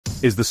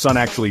Is the sun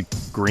actually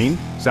green?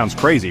 Sounds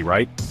crazy,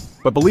 right?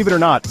 But believe it or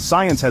not,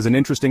 science has an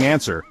interesting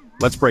answer.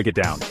 Let's break it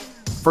down.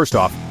 First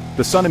off,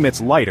 the sun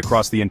emits light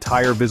across the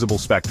entire visible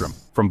spectrum,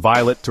 from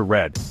violet to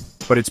red.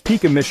 But its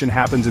peak emission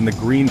happens in the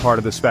green part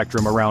of the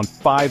spectrum around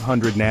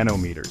 500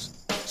 nanometers.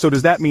 So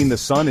does that mean the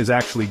sun is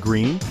actually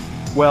green?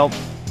 Well,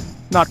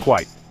 not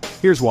quite.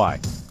 Here's why.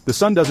 The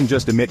sun doesn't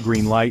just emit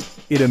green light,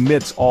 it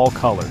emits all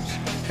colors.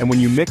 And when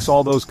you mix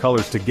all those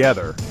colors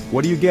together,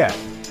 what do you get?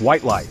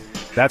 White light.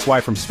 That's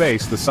why from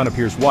space the sun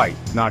appears white,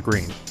 not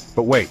green.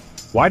 But wait,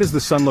 why does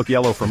the sun look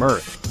yellow from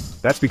Earth?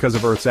 That's because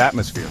of Earth's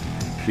atmosphere.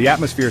 The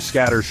atmosphere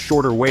scatters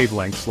shorter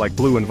wavelengths like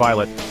blue and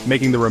violet,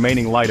 making the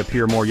remaining light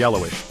appear more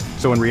yellowish.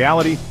 So in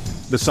reality,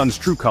 the sun's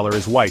true color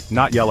is white,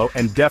 not yellow,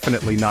 and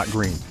definitely not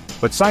green.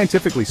 But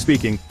scientifically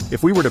speaking,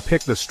 if we were to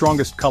pick the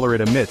strongest color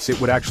it emits, it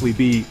would actually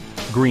be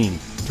green.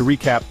 To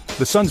recap,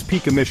 the sun's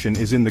peak emission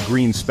is in the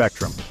green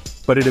spectrum,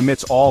 but it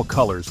emits all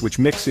colors which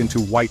mix into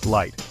white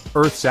light.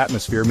 Earth's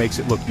atmosphere makes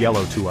it look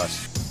yellow to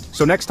us.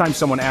 So next time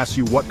someone asks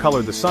you what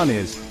color the sun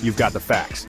is, you've got the facts.